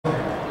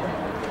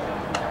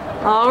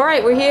All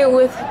right, we're here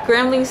with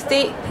Grambling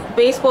State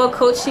baseball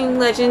coaching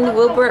legend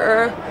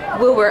Wilbert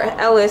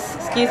Ellis.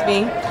 Excuse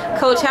me,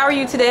 Coach. How are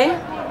you today?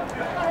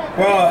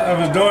 Well, I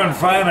was doing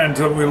fine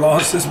until we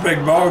lost this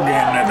big ball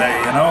game today.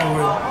 You know,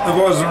 it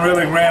wasn't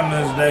really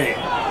Grambling's day.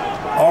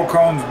 All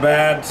Combs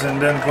bats, and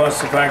then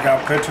plus the fact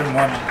our pitching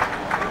wasn't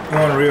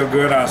going real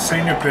good. Our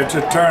senior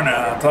pitcher Turner,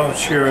 I thought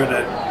sure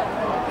that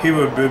he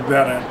would be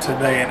better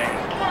today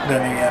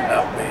than he ended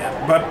up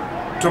being. But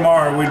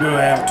tomorrow, we do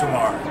have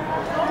tomorrow.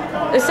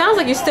 It sounds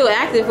like you're still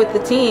active with the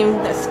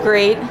team. That's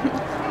great.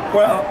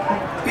 Well,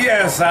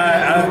 yes,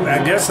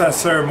 I guess I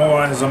serve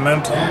more as a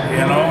mentor,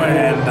 you know,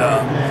 and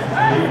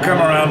come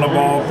around the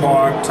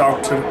ballpark,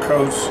 talk to the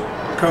coach.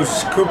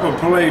 Coach Cooper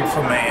played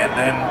for me, and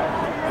then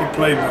he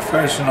played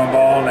professional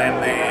ball in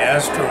the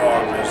Astro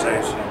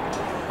organization.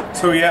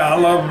 So yeah, I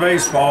love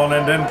baseball,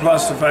 and then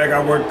plus the fact I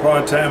work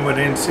part-time with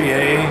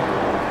NCAA.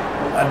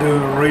 I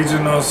do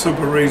regional,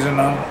 super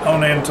regional,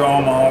 on into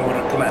Omaha with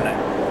a clinic.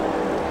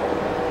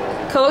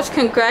 Coach,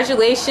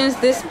 congratulations.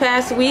 This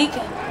past week,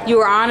 you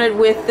were honored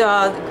with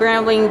the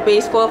Grambling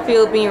baseball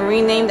field being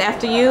renamed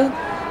after you,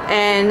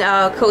 and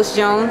Coach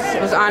Jones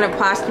was honored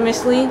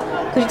posthumously.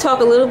 Could you talk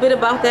a little bit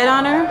about that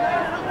honor?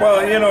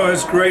 Well, you know,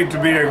 it's great to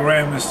be at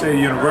Grambling State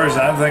University.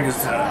 I think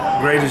it's the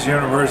greatest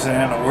university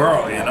in the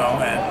world, you know,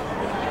 and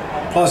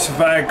plus the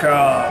fact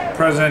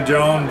President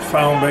Jones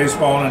found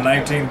baseball in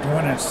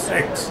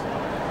 1926,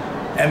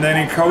 and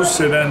then he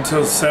coached it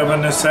until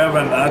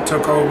 77. I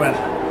took over in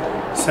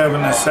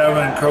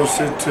 77,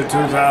 coached it to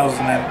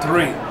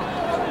 2003.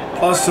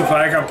 Plus the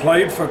fact I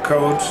played for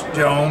Coach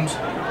Jones,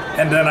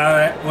 and then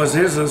I was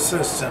his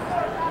assistant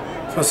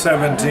for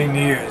 17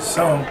 years.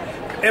 So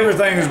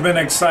everything has been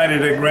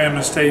excited at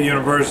Grambling State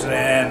University,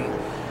 and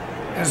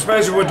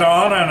especially with the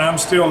honor, and I'm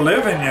still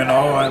living, you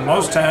know, and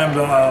most times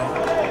a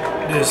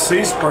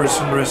deceased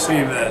person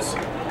receive this.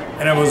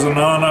 And it was an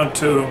honor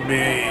to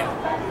be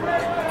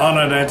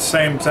honored at the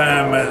same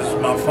time as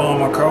my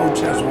former coach,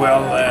 as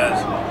well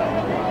as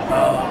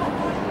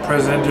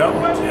President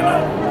Jones, you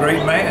know,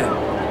 great man.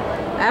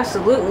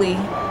 Absolutely.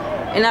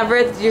 And I've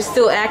read that you're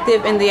still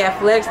active in the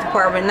athletics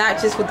department,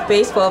 not just with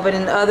baseball, but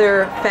in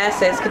other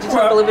facets. Could you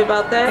talk a little bit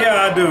about that?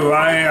 Yeah, I do.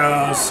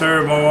 I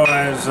serve more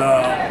as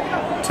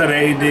to the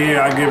AD.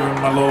 I give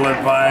him a little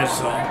advice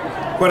on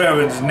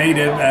whatever is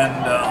needed,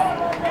 and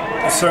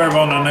I serve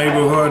on the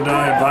neighborhood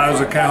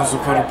advisor council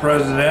for the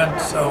president.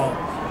 So,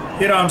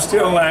 you know, I'm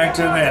still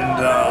active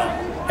and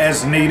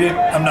as needed.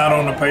 I'm not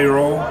on the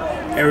payroll.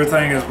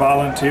 Everything is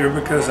volunteer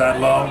because I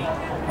love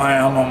my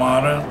alma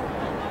mater,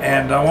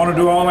 and I want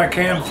to do all I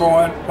can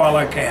for it while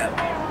I can.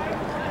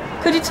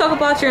 Could you talk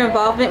about your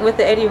involvement with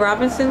the Eddie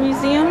Robinson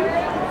Museum?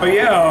 Well,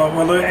 yeah,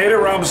 well, the Eddie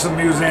Robinson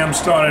Museum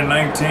started in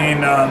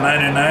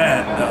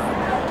 1999.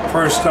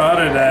 First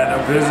started at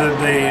a visit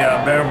the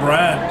Bear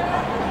Bryant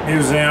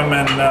Museum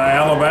in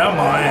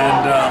Alabama,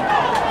 and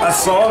I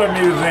saw the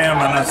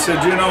museum and I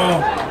said, you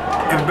know,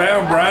 if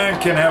Bear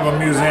Bryant can have a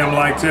museum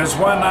like this,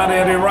 why not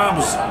Eddie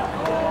Robinson?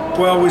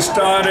 Well, we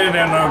started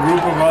and a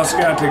group of us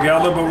got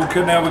together, but we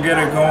could never get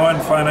it going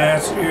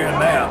financially and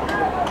now.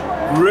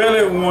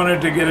 Really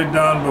wanted to get it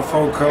done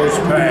before Coach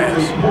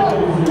passed,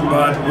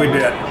 but we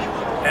didn't.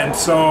 And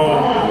so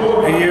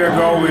a year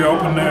ago we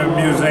opened the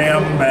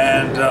museum,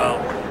 and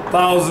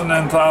thousands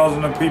and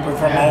thousands of people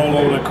from all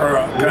over the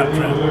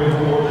country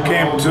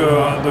came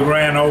to the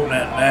grand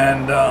opening,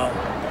 and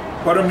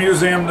what a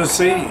museum to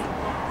see.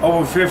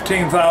 Over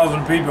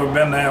 15,000 people have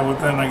been there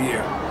within a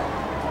year.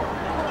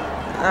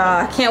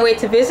 I can't wait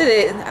to visit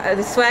it.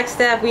 The SWAC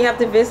staff, we have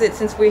to visit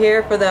since we're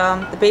here for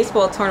the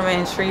baseball tournament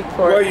in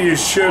Shreveport. Well, you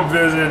should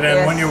visit, and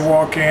yes. When you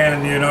walk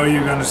in, you know,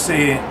 you're going to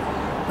see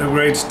the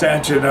great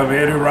statue of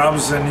Eddie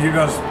Robinson. You're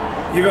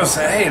gonna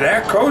say, hey,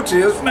 that coach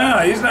is now.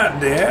 He's not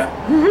there.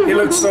 He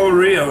looks so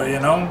real, you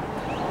know.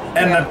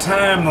 And the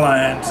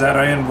timelines that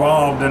are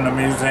involved in the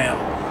museum,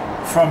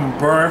 from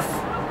birth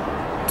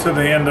to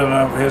the end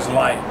of his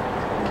life,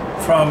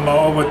 from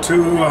over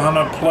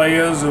 200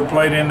 players who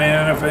played in the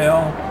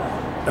NFL.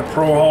 The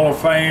Pro Hall of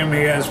Fame,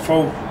 he has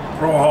 4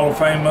 Pro Hall of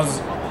Famers.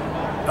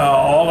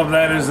 All of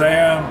that is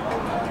there.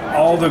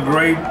 All the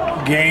great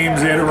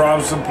games Eddie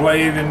Robinson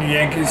played in the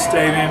Yankee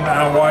Stadium,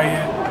 Hawaii,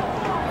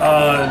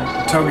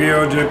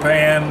 Tokyo,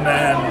 Japan,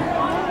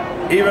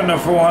 and even the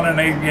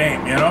 408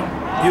 game, you know?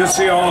 You'll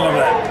see all of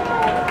that.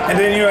 And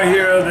then you'll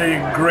hear the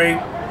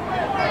great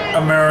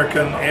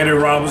American Eddie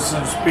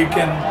Robinson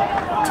speaking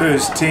to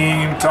his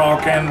team,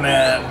 talking,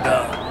 and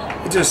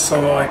it's just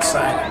so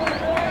exciting.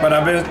 But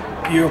I bet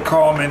you'll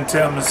call me and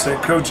tell me, say,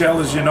 Coach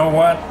Ellis, you know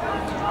what?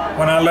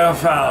 When I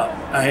left out,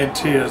 I had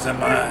tears in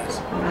my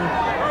eyes.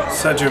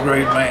 Such a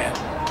great man.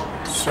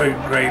 Such a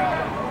great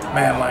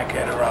man like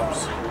Eddie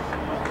Robinson.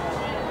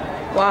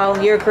 Wow,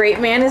 you're a great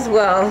man as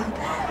well.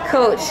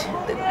 Coach,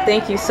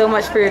 thank you so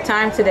much for your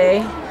time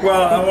today.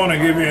 Well, I want to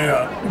give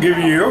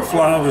you your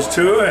flowers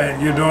too, and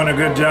you're doing a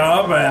good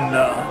job, and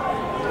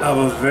I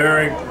was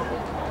very,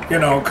 you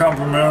know,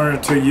 complimentary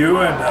to you,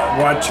 and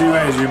watch you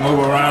as you move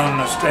around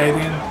the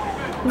stadium.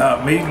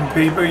 Meeting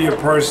people, your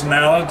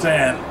personality,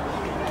 and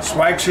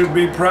SWAC should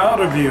be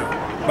proud of you.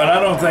 But I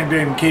don't think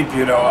they can keep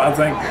you, though. I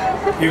think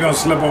you're going to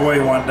slip away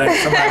one day.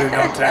 Somebody's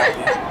going to tap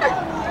you.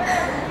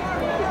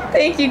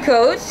 Thank you,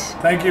 Coach.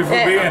 Thank you for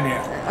being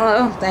here.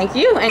 Oh, thank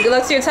you. And good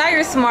luck to your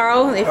Tigers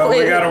tomorrow. We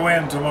got to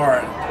win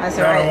tomorrow. That's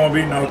There right. won't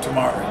be no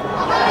tomorrow.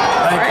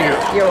 Thank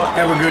you. You're welcome.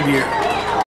 Have a good year.